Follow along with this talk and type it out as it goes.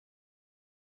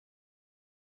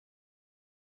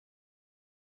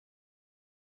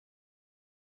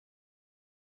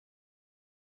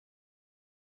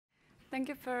Thank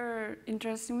you for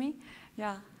interesting me.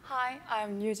 Yeah, hi,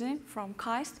 I'm Yujin from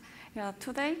Coexistence. Yeah,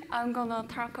 today I'm gonna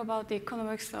talk about the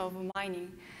economics of mining.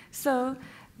 So,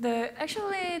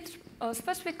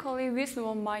 specifically with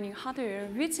one mining hardware,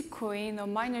 which coin a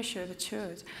miner should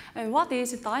choose, and what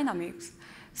is dynamics?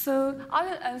 So, I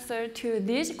will answer to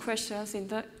these questions in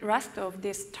the rest of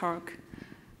this talk.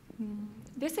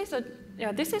 This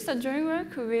is a joint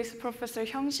work with Professor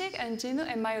Hyung-sik and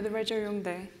Jinwoo and my advisor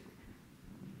Yongdae.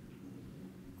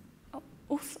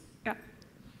 Yeah,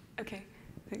 okay.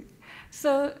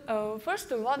 So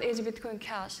first, what is Bitcoin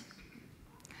Cash?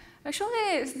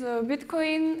 Actually, the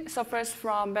Bitcoin suffers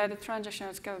from bad transaction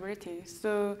scalability.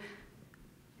 So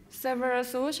several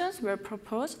solutions were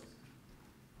proposed.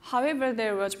 However,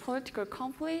 there was political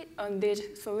conflict on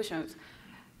these solutions.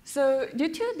 So due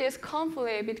to this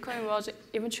conflict, Bitcoin was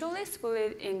eventually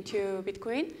split into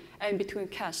Bitcoin and Bitcoin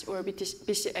Cash, or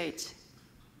BCH.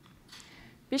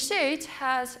 BCH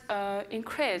has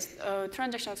increased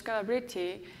transaction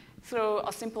scalability through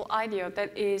a simple idea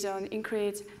that is an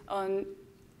increase on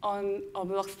a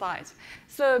block size.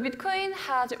 So Bitcoin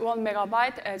has 1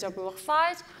 megabyte as a block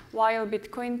size, while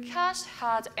Bitcoin Cash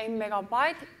has 8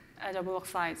 megabyte as a block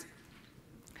size.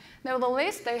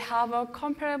 Nevertheless, they have a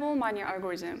comparable mining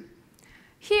algorithm.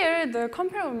 Here, the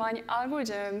comparable mining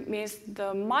algorithm means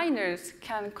the miners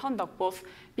can conduct both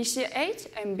BCH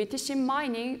and BTC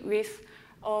mining with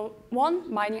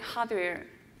one mining hardware.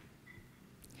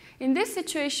 In this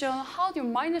situation, how do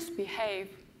miners behave?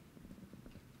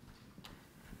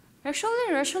 Actually,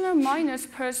 rational miners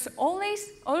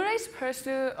always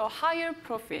pursue a higher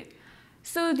profit.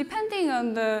 So depending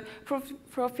on the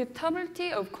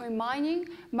profitability of coin mining,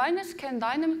 miners can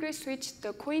dynamically switch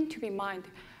the coin to be mined.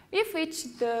 If it's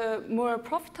the more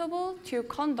profitable to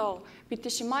conduct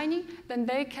BTC mining, then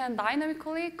they can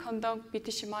dynamically conduct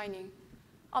BTC mining.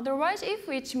 Otherwise, if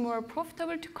it's more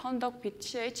profitable to conduct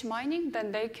BCH mining,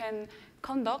 then they can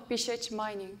conduct BCH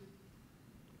mining.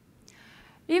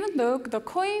 Even though the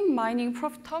coin mining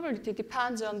profitability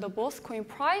depends on the both coin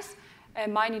price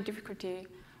and mining difficulty.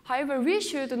 However, we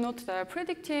should note that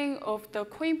predicting of the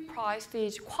coin price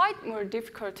is quite more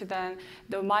difficult than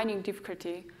the mining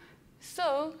difficulty.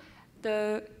 So,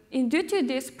 due to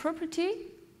this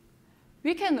property,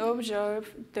 we can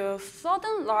observe the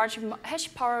sudden large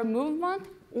hash power movement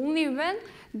only when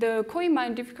the coin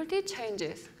mining difficulty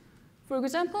changes. For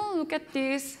example, look at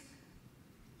this.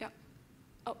 Yeah.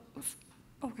 Oh,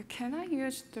 okay. Can I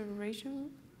use the ratio?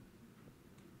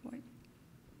 Wait.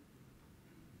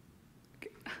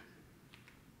 Okay.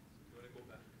 You want to go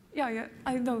back? Yeah.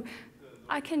 I know.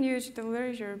 I can use the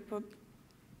laser, but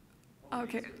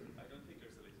okay. I don't think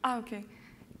there's a laser. Okay.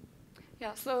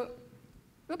 Yeah. So.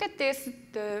 Look at this,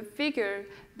 the figure.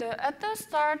 At the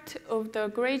start of the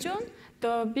gray zone,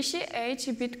 the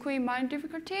BCH Bitcoin mining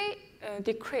difficulty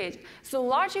decreased. So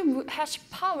large hash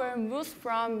power moves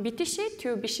from BTC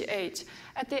to BCH.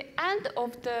 At the end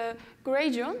of the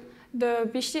gray zone, the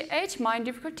BCH mining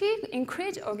difficulty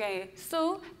increased again.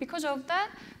 So because of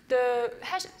that, the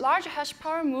large hash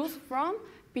power moves from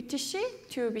BTC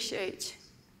to BCH.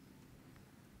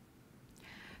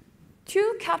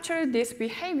 To capture this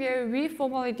behavior, we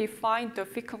formally defined the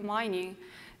Fickle mining.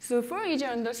 So for easier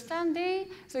understanding,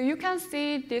 so you can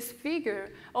see this figure.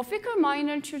 A Fickle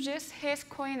miner chooses his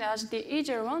coin as the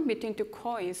easier one between two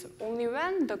coins, only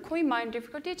when the coin mining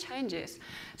difficulty changes.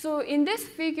 So in this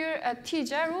figure at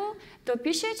T0, the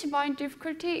BCH mining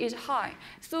difficulty is high.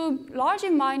 So large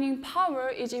mining power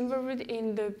is involved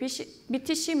in the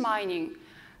BTC mining.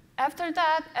 After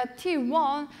that, at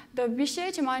T1, the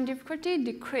BCH mining difficulty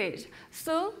decreased.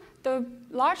 So the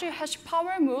larger hash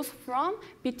power moves from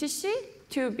BTC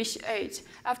to BCH.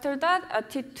 After that, at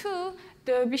T2,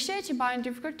 the BCH mining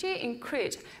difficulty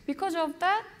increased. Because of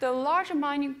that, the large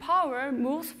mining power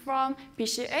moves from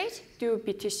BCH to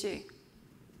BTC.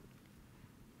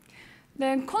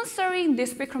 Then considering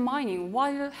this Fickle mining,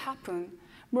 what will happen?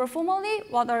 More formally,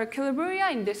 what are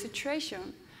equilibria in this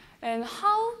situation? And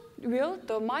how will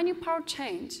the mining power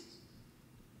change?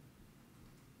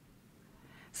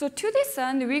 So to this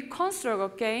end, we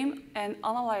construct a game and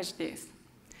analyze this.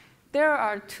 There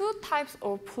are two types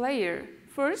of players.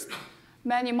 First,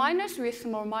 many miners with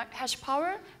small hash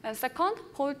power, and second,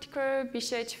 political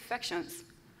BCH factions.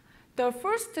 The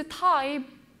first type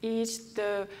is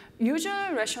the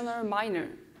usual rational miner.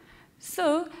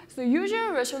 So the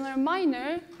usual rational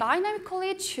miner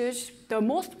dynamically chooses the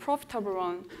most profitable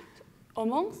one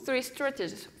among three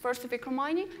strategies. First, Fickle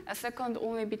mining, and second,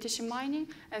 only BTC mining,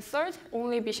 and third,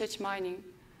 only BCH mining.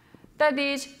 That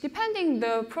is, depending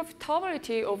the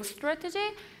profitability of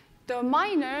strategy, the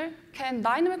miner can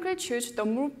dynamically choose the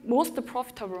most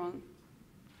profitable one.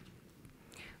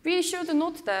 We should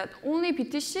note that only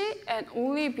BTC and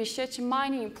only BCH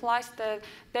mining implies that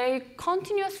they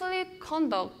continuously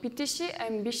conduct BTC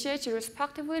and BCH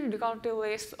respectively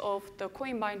regardless of the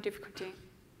coin mining difficulty.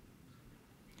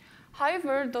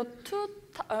 However,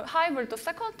 the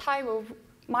second type of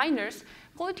miners,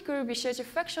 political BCH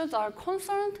factions, are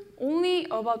concerned only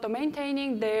about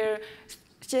maintaining their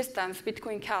existence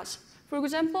Bitcoin Cash. For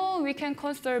example, we can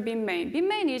consider Bitmain.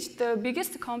 Bitmain is the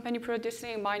biggest company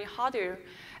producing mining hardware,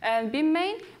 and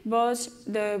Bitmain was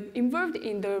involved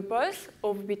in the birth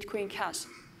of Bitcoin Cash.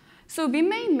 So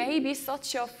Bitmain may be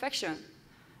such a faction,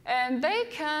 and they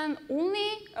can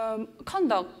only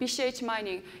conduct BCH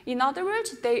mining. In other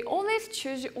words, they always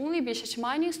choose only BCH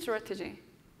mining strategy.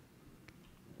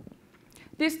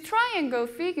 This triangle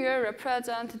figure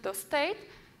represents the state.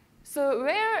 So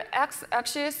where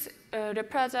x-axis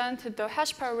represents the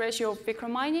hash power ratio of Fickle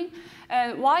mining,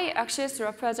 and y-axis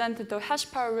represents the hash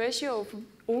power ratio of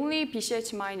only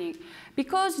BCH mining.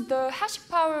 Because the hash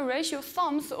power ratio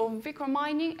sums of Fickle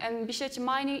mining and BCH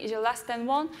mining is less than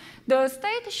 1, the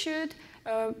state should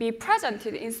be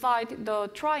presented inside the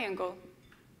triangle.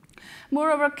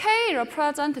 Moreover, K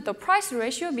represents the price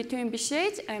ratio between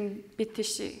BCH and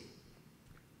BTC.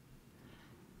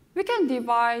 We can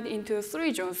divide into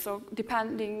 3 zones, so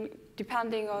depending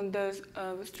on the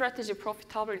strategy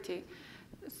profitability.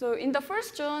 So in the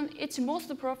first zone, it's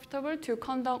most profitable to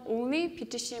conduct only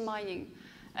BTC mining.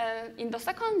 And in the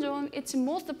second zone, it's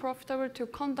most profitable to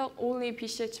conduct only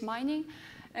BCH mining.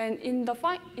 And in the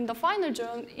final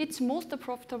zone, it's most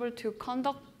profitable to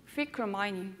conduct Fickle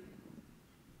mining.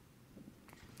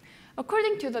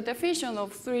 According to the definition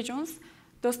of 3 zones,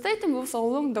 the state moves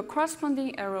along the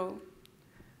corresponding arrow.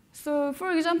 So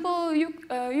for example,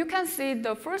 you can see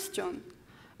the first zone.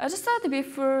 As I said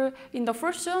before, in the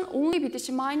first zone, only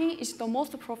BTC mining is the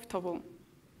most profitable.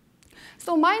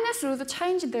 So miners would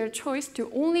change their choice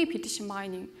to only BTC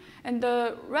mining. And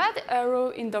the red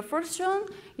arrow in the first zone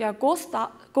goes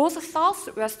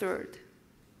southwestward.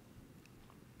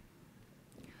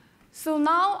 So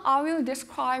now I will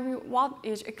describe what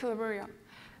is equilibrium.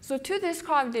 So to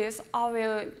describe this, I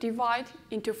will divide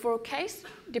into 4 cases,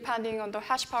 depending on the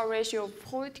hash power ratio of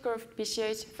political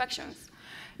BCH factions.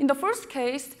 In the first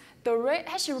case, the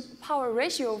hash power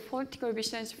ratio of political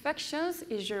BCH factions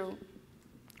is 0.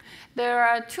 There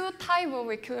are 2 types of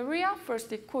equilibria.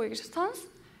 First is coexistence,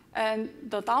 and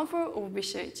the downfall of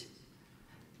BCH.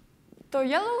 The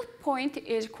yellow point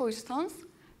is coexistence,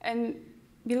 and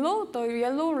below the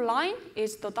yellow line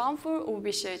is the downfall of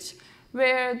BCH,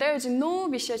 where there is no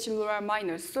BCH lower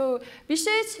miners. So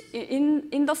BCH,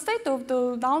 in the state of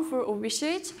the downfall of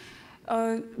BCH,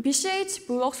 BCH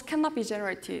blocks cannot be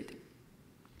generated.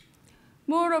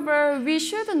 Moreover, we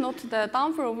should note the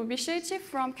downfall of BCH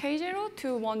from K0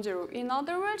 to 10. In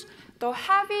other words, the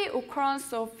heavy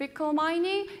occurrence of Fickle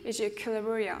mining is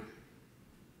equilibria.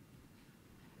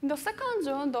 In the second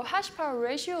zone, the hash power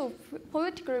ratio of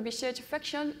political BCH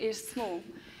faction is small.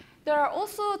 There are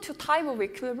also 2 types of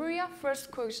equilibria. First,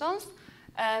 coexistence,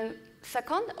 and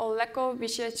second, a lack of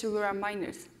BCH lower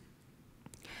miners.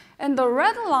 And the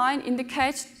red line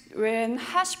indicates when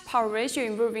hash power ratio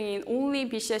involving in only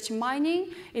BCH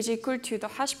mining is equal to the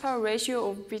hash power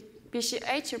ratio of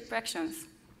BCH fractions.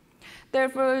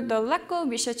 Therefore, the lack of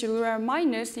BCH lower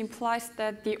miners implies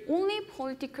that the only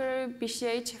political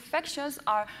BCH factions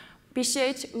are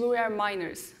BCH lower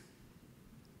miners.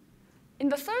 In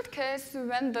the third case,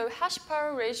 when the hash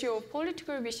power ratio of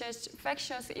political BCH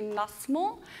factions is not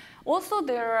small, also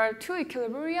there are 2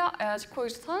 equilibria as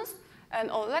coexistence and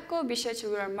a lack of BCH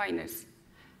lower miners.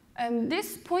 And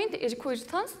this point is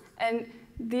coexistence, and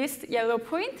this yellow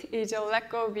point is a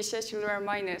lack of BCH lower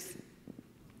miners.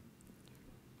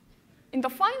 In the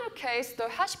final case, the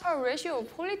hash power ratio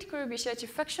of political BCH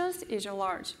factions is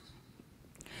large.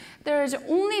 There is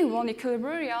only 1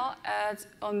 equilibria as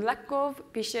a lack of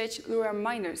BCH lower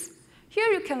miners.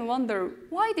 Here you can wonder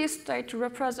why this state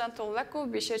represents a lack of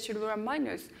BCH lower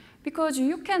miners, because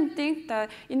you can think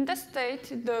that in that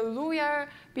state the lower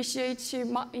BCH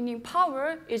mining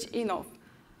power is enough.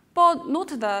 But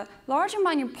note that large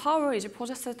mining power is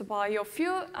possessed by a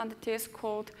few entities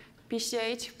called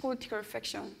BCH political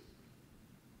faction.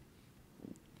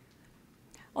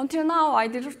 Until now,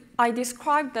 I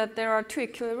described that there are 2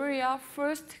 equilibria.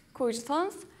 First,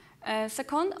 coexistence, and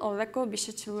second, a lack of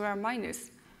BCH lower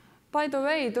miners. By the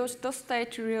way, does the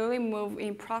state really move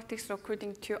in practice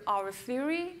according to our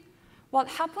theory? What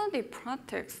happened in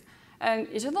practice? And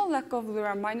is the lack of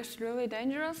lower miners really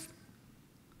dangerous?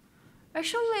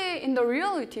 Actually, in the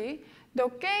reality, The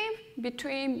game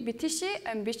between BTC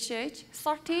and BCH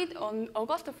started on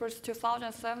August 1st,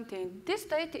 2017. This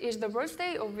date is the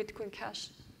birthday of Bitcoin Cash.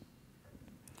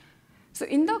 So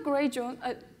in the gray zone,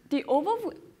 the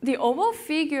oval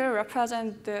figure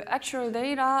represents the actual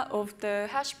data of the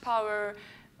hash power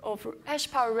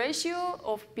ratio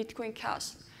of Bitcoin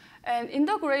Cash. And in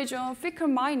the gray zone, Fickle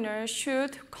miner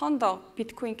should conduct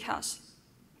Bitcoin Cash.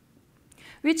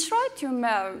 We try to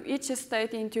map each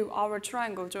state into our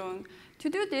triangle zone. To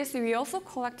do this, we also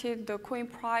collected the coin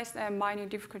price and mining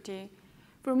difficulty.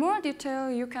 For more detail,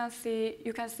 you can see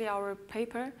our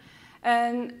paper.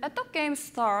 And at the game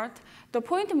start, the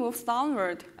point moves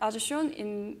downward, as shown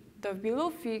in the below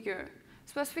figure.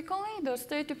 Specifically, the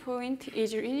state point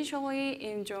is initially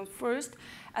in zone 1st,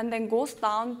 and then goes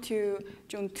down to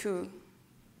zone 2.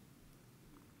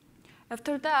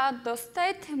 After that, the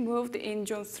state moved in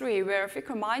zone 3, where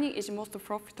Fickle mining is most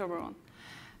profitable.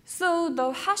 So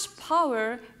the hash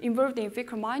power involved in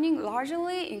Fickle mining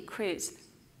largely increased.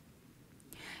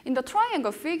 In the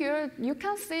triangle figure, you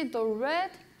can see the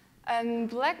red and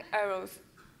black arrows.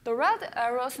 The red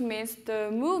arrows means the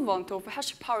movement of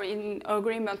hash power in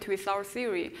agreement with our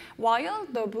theory, while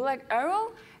the black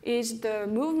arrow is the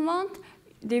movement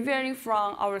deviating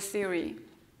from our theory.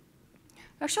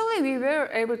 Actually, we were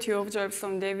able to observe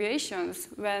some deviations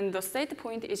when the state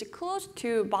point is close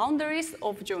to boundaries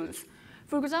of zones.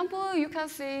 For example, you can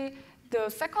see the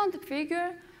second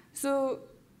figure, so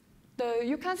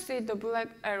you can see the black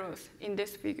arrows in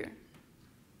this figure.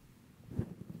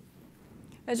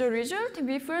 As a result,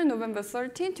 before November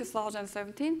 13,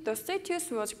 2017, the status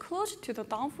was close to the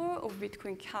downfall of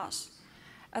Bitcoin Cash.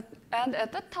 And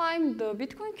at that time, the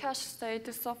Bitcoin Cash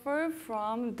state suffered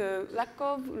from the lack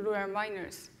of loyal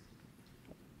miners.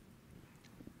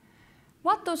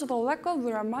 What does the lack of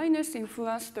loyal miners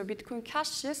influence the Bitcoin Cash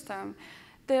system?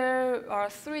 There are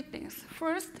three things.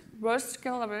 First, worse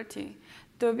scalability.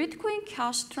 The Bitcoin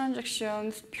Cash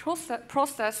transactions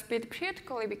process speed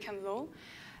periodically became low,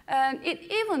 and it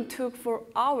even took 4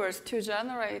 hours to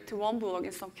generate one block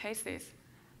in some cases.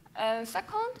 And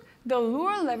second, the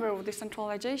lower level of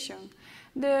decentralization.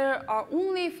 There are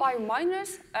only 5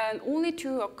 miners, and only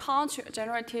 2 accounts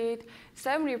generated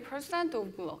 70%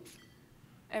 of blocks.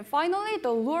 And finally,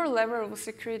 the lower level of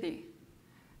security.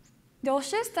 The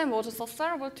system was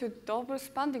susceptible to double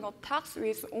spending attacks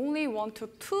with only 1 to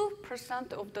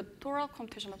 2% of the total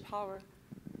computational power.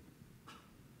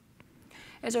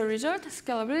 As a result,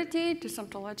 scalability,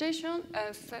 decentralization,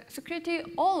 and security,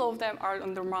 all of them are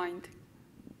undermined.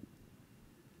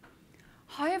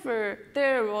 However,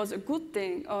 there was a good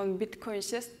thing on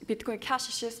Bitcoin Cash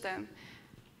system.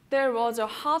 There was a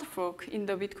hard fork in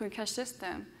the Bitcoin Cash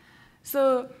system.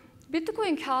 So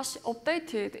Bitcoin Cash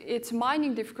updated its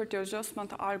mining difficulty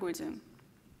adjustment algorithm.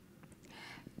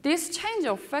 This change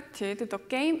affected the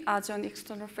game as an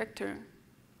external factor.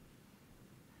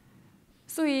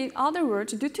 So in other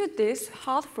words, due to this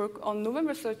hard fork on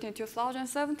November 13,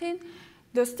 2017,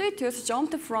 the status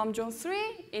jumped from zone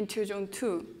 3 into zone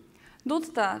 2.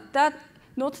 Note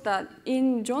that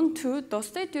in zone 2, the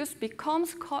status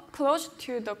becomes close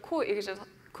to the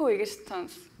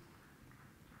coexistence.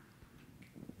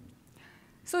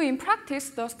 So in practice,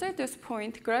 the status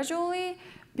point gradually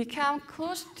became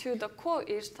close to the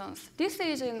coexistence. This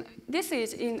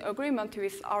is in agreement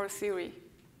with our theory.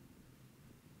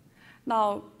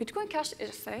 Now, Bitcoin Cash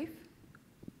is safe.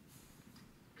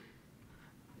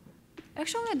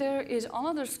 Actually, there is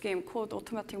another scheme called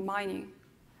automatic mining.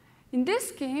 In this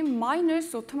scheme,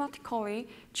 miners automatically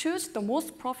choose the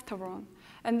most profitable one,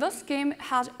 and this scheme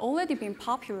has already been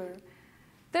popular.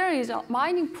 There is a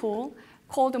mining pool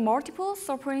called multiple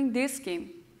supporting this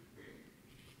scheme.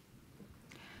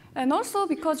 And also,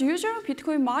 because usual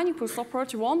Bitcoin mining pool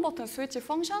supports one-button switch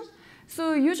function,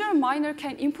 so usual miner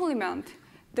can implement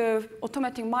the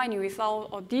automatic mining without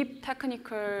a deep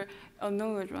technical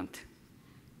acknowledgement.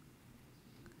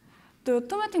 The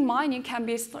automatic mining can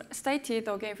be stated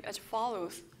again as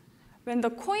follows. When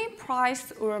the coin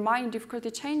price or mining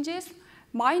difficulty changes,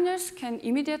 miners can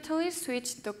immediately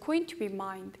switch the coin to be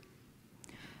mined.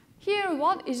 Here,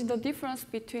 what is the difference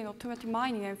between automatic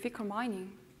mining and Fickle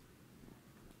mining?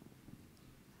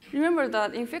 Remember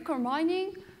that in Fickle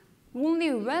mining,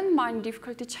 only when mining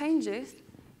difficulty changes,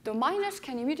 the miners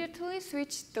can immediately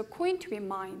switch the coin to be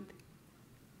mined.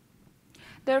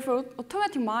 Therefore,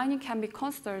 automatic mining can be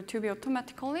considered to be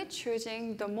automatically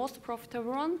choosing the most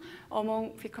profitable one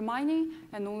among Fickle mining,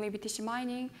 and only BTC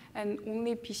mining, and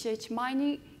only BCH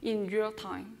mining in real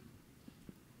time.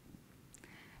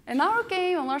 And our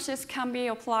game analysis can be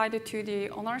applied to the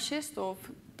analysis of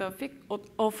the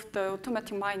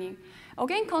automatic mining.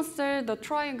 Again, consider the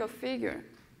triangle figure.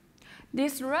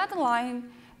 This red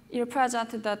line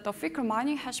represents that the Fickle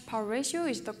mining hash power ratio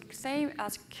is the same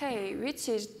as K, which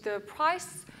is the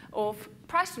price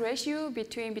ratio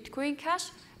between Bitcoin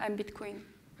Cash and Bitcoin.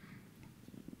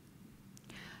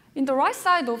 In the right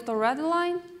side of the red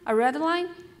line,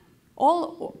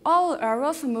 all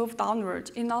arrows move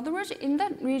downward. In other words, in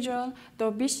that region,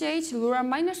 the BCH rural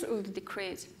miners would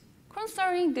decrease.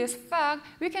 Considering this fact,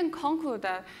 we can conclude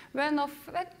that when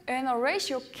a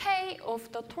ratio K of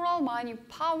the total mining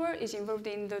power is involved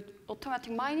in the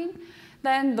automatic mining,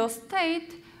 then the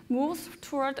state moves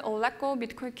toward a lack of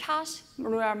Bitcoin Cash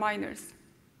rural miners.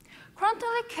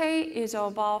 Currently, K is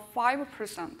about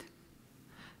 5%.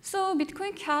 So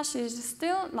Bitcoin Cash is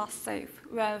still not safe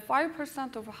when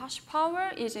 5% of hash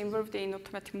power is involved in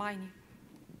automatic mining.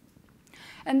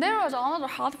 And there was another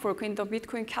hard fork in the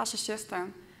Bitcoin Cash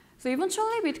system. So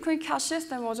eventually, Bitcoin Cash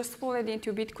system was split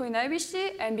into Bitcoin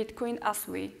ABC and Bitcoin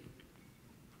SV.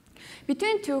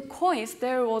 Between two coins,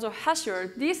 there was a hash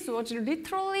war. This was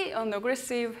literally an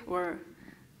aggressive war.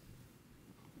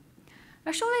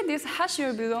 Actually, this hash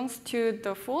war belongs to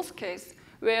the fourth case,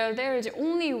 where there is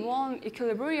only one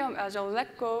equilibrium as a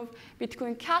lack of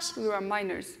Bitcoin Cash rural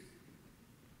miners.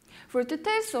 For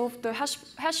details of the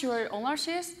hash war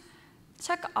analysis,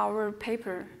 check our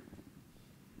paper.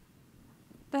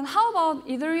 Then how about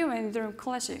Ethereum and Ethereum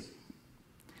Classic?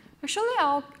 Actually,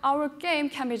 our game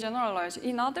can be generalized.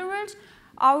 In other words,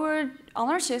 our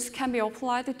analysis can be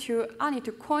applied to any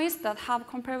two coins that have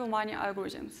comparable mining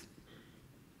algorithms.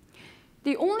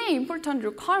 The only important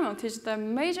requirement is that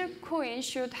major coin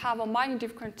should have a mining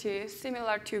difficulty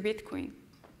similar to Bitcoin.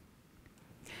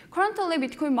 Currently,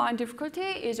 Bitcoin mining difficulty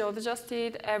is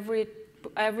adjusted every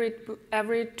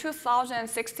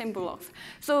 2016 blocks.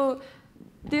 So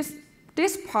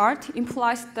this part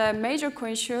implies that major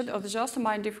coins should adjust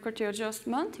mining difficulty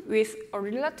adjustment with a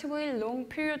relatively long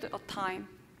period of time.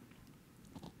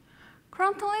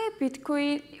 Currently,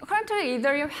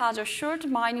 Ethereum has a short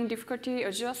mining difficulty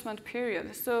adjustment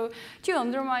period. So to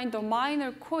undermine the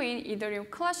minor coin Ethereum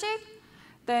Classic,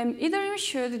 then Ethereum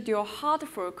should do a hard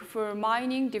fork for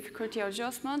mining difficulty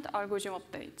adjustment algorithm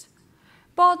update.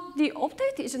 But the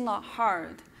update is not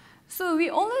hard. So we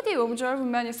already observed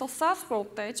many successful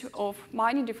updates of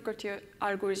mining difficulty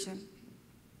algorithm.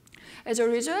 As a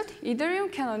result, Ethereum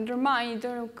can undermine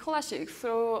Ethereum Classic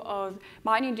through a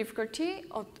mining difficulty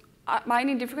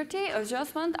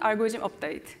adjustment algorithm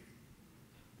update.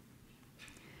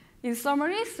 In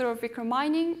summary, through Fickle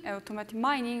mining and automatic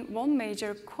mining, one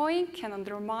major coin can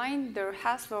undermine the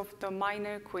rest of the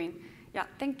minor coin. Yeah,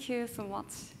 thank you so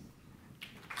much.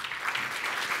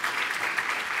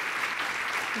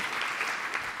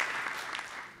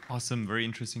 Awesome, very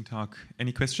interesting talk.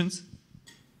 Any questions?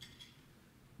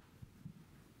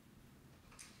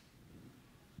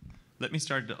 Let me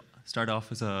start off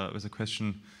with a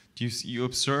question. You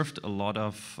observed a lot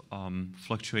of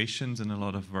fluctuations and a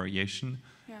lot of variation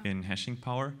in hashing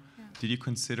power. Yeah. Did you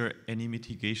consider any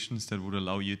mitigations that would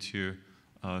allow you to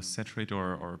saturate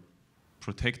or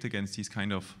protect against these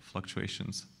kind of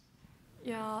fluctuations?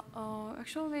 Yeah,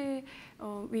 actually,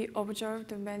 we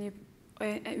observed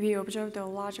a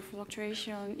large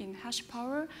fluctuation in hash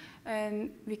power, and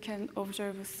we can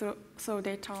observe through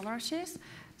data analysis.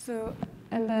 So,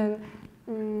 and then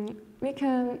we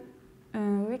can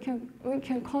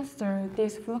consider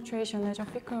this fluctuation as a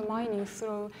Fickle mining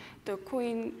through the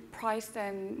coin price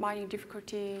and mining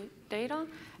difficulty data,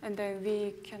 and then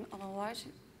we can analyze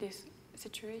this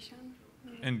situation.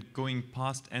 And going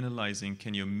past analyzing,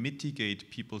 can you mitigate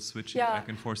people switching back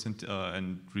and forth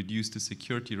and reduce the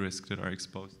security risks that are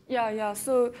exposed? Yeah.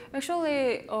 So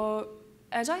actually,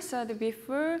 as I said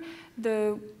before,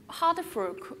 the hard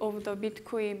fork of the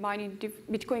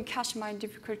Bitcoin Cash mining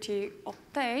difficulty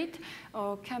update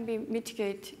can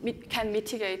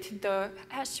mitigate the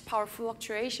hash power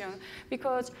fluctuation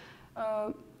because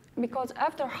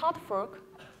after hard fork.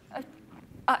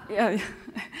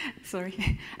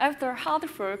 Sorry. After hard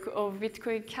fork of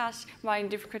Bitcoin Cash mining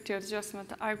difficulty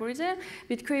adjustment algorithm,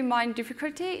 Bitcoin mining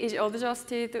difficulty is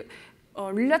adjusted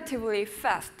relatively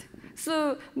fast.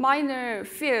 So miners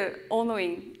feel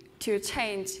annoying to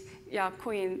change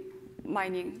coin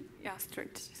mining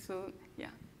strategy. So yeah.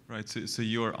 Right. So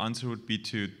your answer would be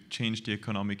to change the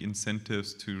economic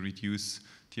incentives to reduce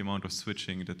the amount of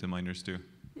switching that the miners do.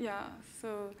 Yeah.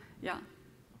 So yeah.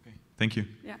 Okay. Thank you.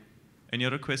 Yeah. Any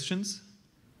other questions?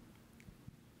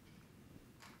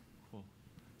 Cool.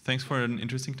 Thanks for an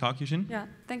interesting talk, Yujin. Yeah,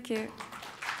 thank you.